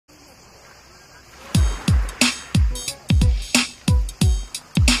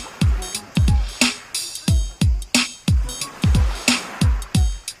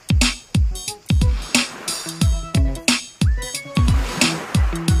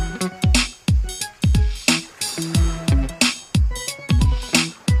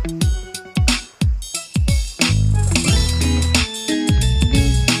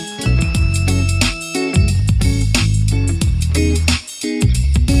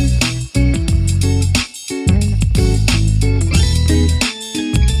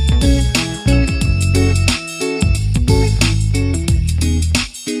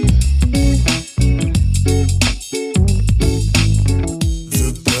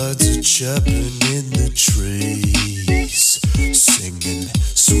chirping in the trees, singing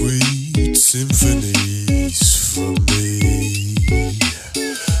sweet symphonies for me.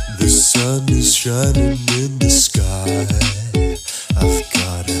 The sun is shining in the sky. I've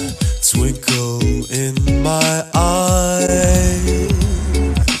got a twinkle in my eye.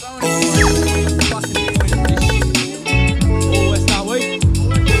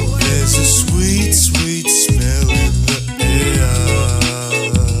 There's a sweet, sweet smell in the air.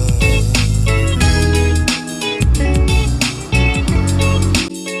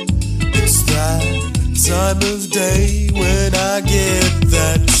 It's that time of day when I get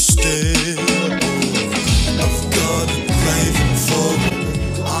that stare. I've got a craving for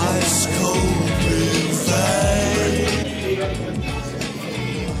ice cold Rivet.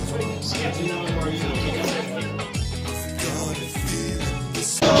 I've got a feeling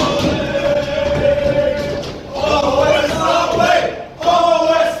this.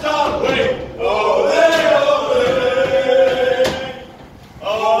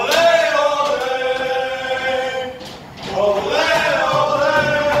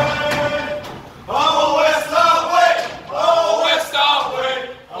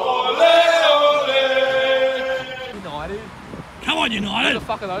 Come on, United! What the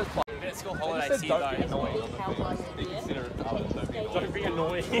fuck are those players? Let's go holiday seat though. Don't be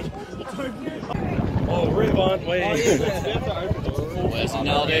annoying. Oh, Rivet, wait. Where's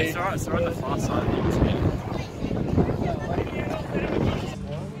Naldi? It's alright, it's on the far side.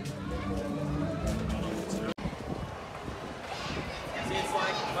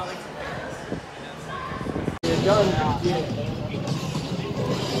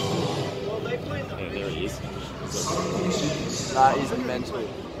 There he is. That is mental.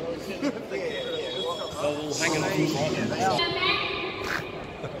 Hanging on.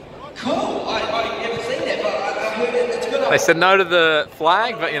 Cool. I haven't seen that, but I've heard it's good. They said no to the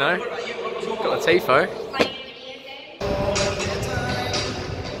flag, but you know, got the tifo.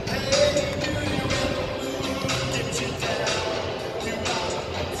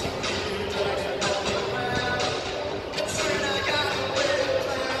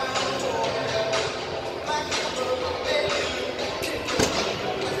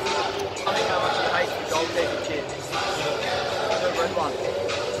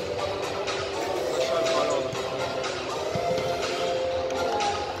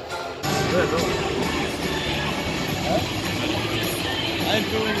 I'm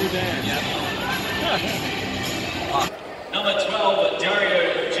doing you down. Number 12, Dario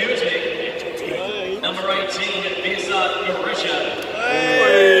Jutic. Number 18, Besart Berisha.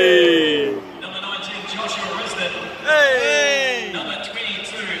 Hey! Number 19, Joshua Risden. Hey! Number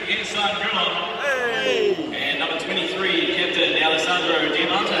 22, Besart Berisha. Hey! And number 23, Captain Alessandro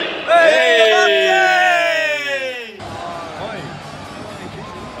Diamante. Hey!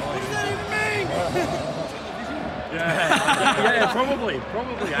 Yeah, probably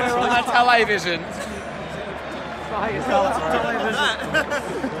actually. We're on television.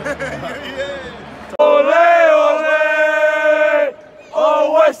 Ole, ole!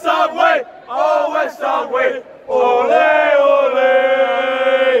 Oh, Besart way! Oh, Besart way! Ole, ole!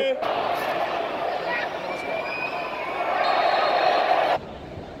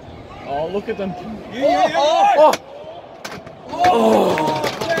 Oh, look at them. Let's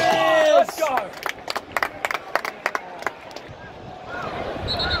go!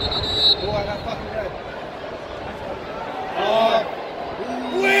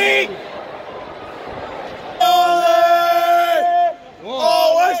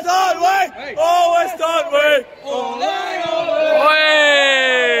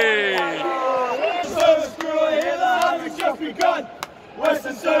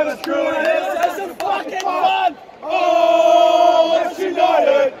 Western Service crew and it's some fucking fun! Oh, let's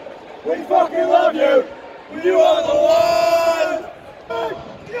united! We fucking love you! You are the one!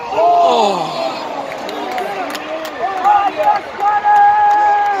 Oh! Yes, buddy!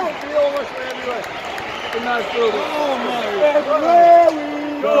 We almost went everywhere. The nice building. Oh my! Everywhere we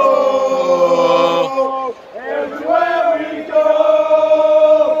go! Everywhere we go!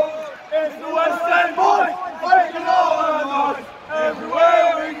 It's the West End boys! Making all our noise!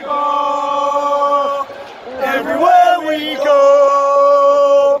 Everywhere we go, everywhere we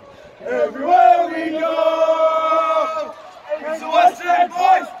go, everywhere we go, it's the West End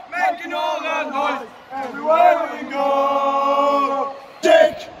boys making all that noise. Everywhere we go,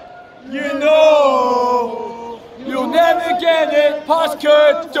 Dick, you know, you'll never get it past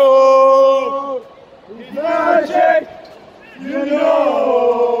Curto. It's magic, you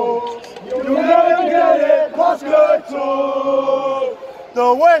know, you'll never get it past Curto.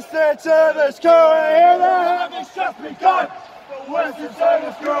 The Western Service crew here, the harvest just begun. The Western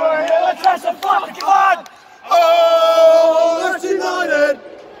Service crew are here, let's have some fucking fun! Oh, let's united!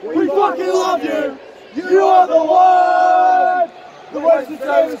 We fucking love you! You are the one! The Western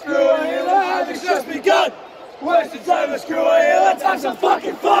Service crew are here, the having's just begun! Western Service crew are here, let's have some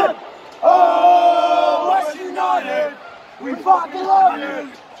fucking fun! Oh, Western United! We fucking love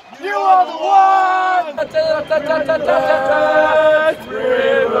you! You are the one!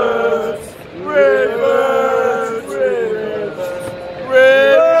 Rivers! Rivers!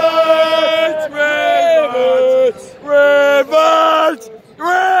 Rivers! Rivers!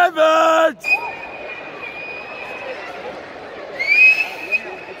 Rivers!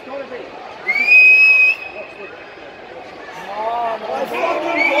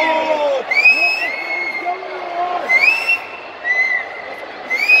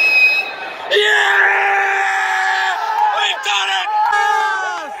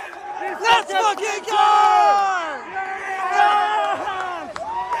 Let's fucking go!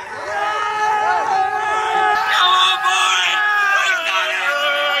 Come on, boys! We've done it!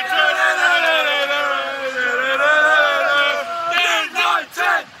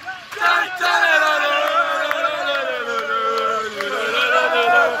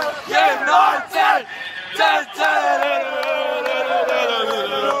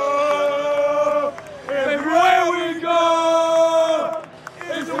 Everywhere we go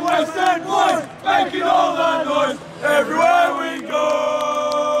is the West End boys making all the noise. Everywhere we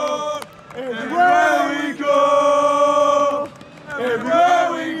go, everywhere we go,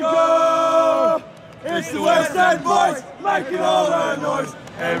 everywhere we go, it's the West End boys making all the noise.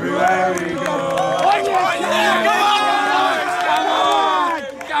 Everywhere we go. Oh yeah, come on,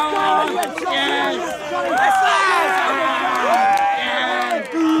 come on, yes,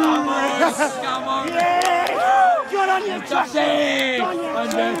 come on, good on you, Josie.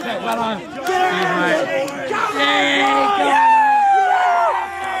 Well on.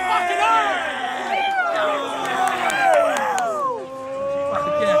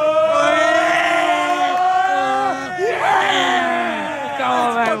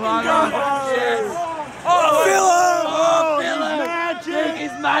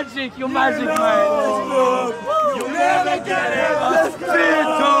 Magic, you're magic, mate. You'll never get it.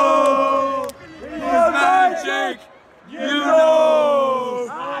 Spittle is magic, you know.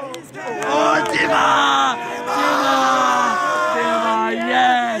 Oh, Dima!